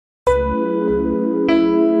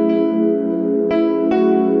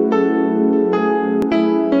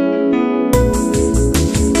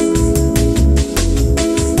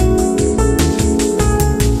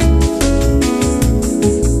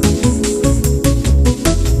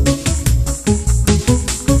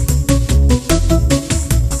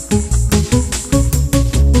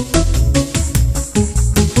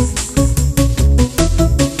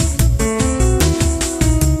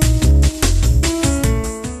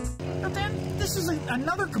is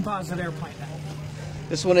another composite airplane now.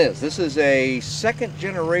 This one is. This is a second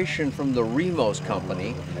generation from the Remos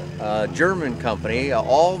company, German company,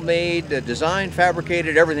 all made, designed,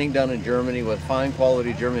 fabricated, everything done in Germany with fine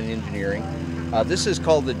quality German engineering. This is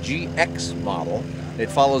called the GX model. It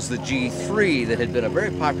follows the G3 that had been a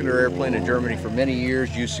very popular airplane in Germany for many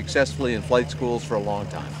years, used successfully in flight schools for a long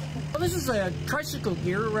time. Well, this is a tricycle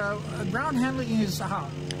gear. Ground handling is how?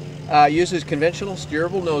 Uses conventional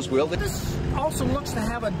steerable nose wheel. This also looks to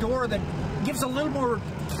have a door that gives a little more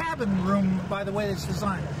cabin room by the way it's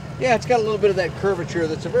designed. Yeah, it's got a little bit of that curvature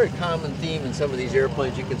that's a very common theme in some of these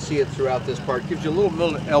airplanes. You can see it throughout this part. It gives you a little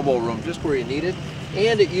middle elbow room just where you need it.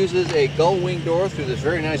 And it uses a gull wing door through this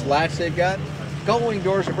very nice latch they've got. Gull wing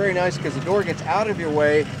doors are very nice because the door gets out of your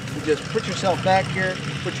way. You just put yourself back here,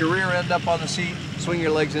 put your rear end up on the seat, swing your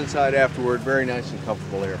legs inside afterward. Very nice and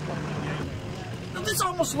comfortable airplane. This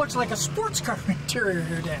almost looks like a sports car interior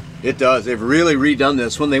here, Dan. It does. They've really redone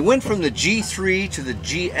this. When they went from the G3 to the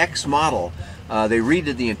GX model, they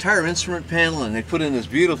redid the entire instrument panel and they put in this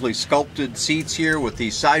beautifully sculpted seats here with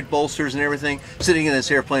these side bolsters and everything. Sitting in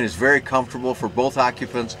this airplane is very comfortable for both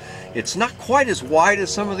occupants. It's not quite as wide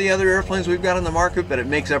as some of the other airplanes we've got on the market, but it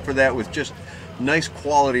makes up for that with just nice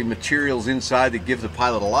quality materials inside that give the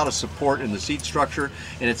pilot a lot of support in the seat structure,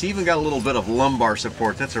 and it's even got a little bit of lumbar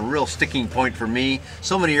support. That's a real sticking point for me.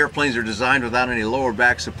 So many airplanes are designed without any lower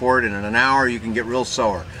back support, and in an hour you can get real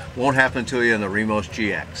sore. Won't happen to you in the Remos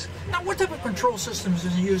GX. Now, what type of control systems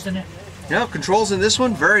is used in it? Now, controls in this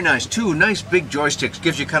one, very nice. Two nice big joysticks,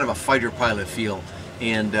 gives you kind of a fighter pilot feel.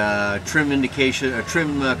 And trim indication,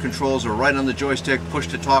 trim controls are right on the joystick, push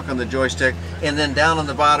to talk on the joystick, and then down on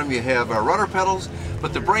the bottom you have rudder pedals,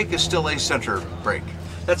 but the brake is still a center brake.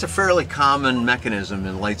 That's a fairly common mechanism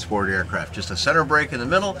in light sport aircraft. Just a center brake in the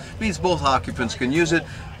middle means both occupants can use it,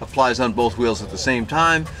 applies on both wheels at the same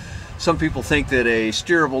time. Some people think that a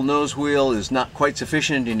steerable nose wheel is not quite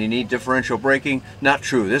sufficient and you need differential braking. Not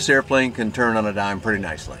true. This airplane can turn on a dime pretty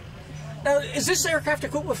nicely. Now, is this aircraft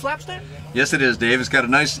equipped with flaps, Dan? Yes, it is, Dave. It's got a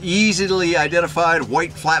nice, easily identified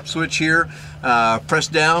white flap switch here. Press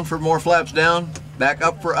down for more flaps down, back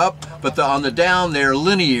up for up. But on the down, they're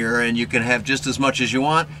linear, and you can have just as much as you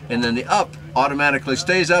want. And then the up automatically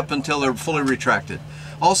stays up until they're fully retracted.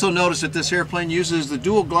 Also notice that this airplane uses the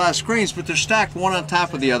dual glass screens, but they're stacked one on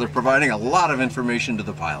top of the other, providing a lot of information to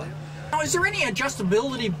the pilot. Now, is there any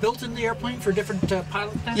adjustability built in the airplane for different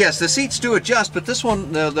pilots? Yes, the seats do adjust, but this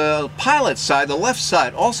one, the pilot's side, the left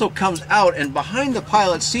side, also comes out, and behind the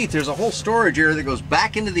pilot's seat there's a whole storage area that goes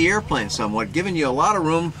back into the airplane somewhat, giving you a lot of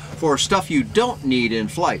room for stuff you don't need in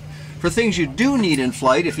flight. For things you do need in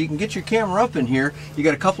flight, if you can get your camera up in here, you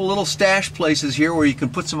got a couple little stash places here where you can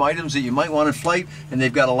put some items that you might want in flight, and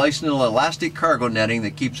they've got a nice little elastic cargo netting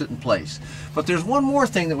that keeps it in place. But there's one more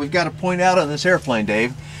thing that we've got to point out on this airplane,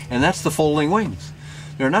 Dave, and that's the folding wings.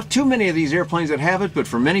 There are not too many of these airplanes that have it, but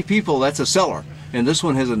for many people that's a seller. And this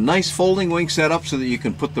one has a nice folding wing setup so that you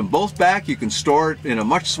can put them both back, you can store it in a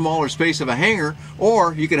much smaller space of a hangar,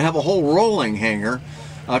 or you can have a whole rolling hangar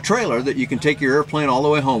trailer that you can take your airplane all the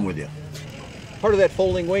way home with you. Part of that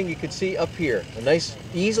folding wing you can see up here, a nice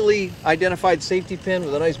easily identified safety pin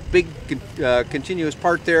with a nice big continuous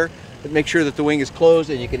part there that makes sure that the wing is closed,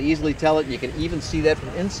 and you can easily tell it. You can even see that from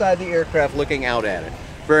inside the aircraft looking out at it.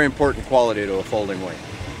 Very important quality to a folding wing.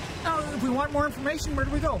 Now, if we want more information, where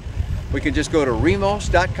do we go? We can just go to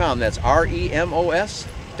remos.com. That's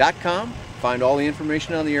REMOS.com. Find all the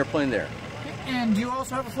information on the airplane there. And do you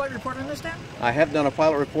also have a flight report on this, Dan? I have done a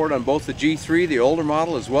pilot report on both the G3, the older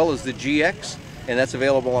model, as well as the GX, and that's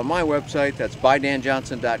available on my website. That's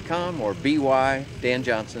bydanjohnson.com or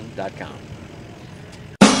bydanjohnson.com.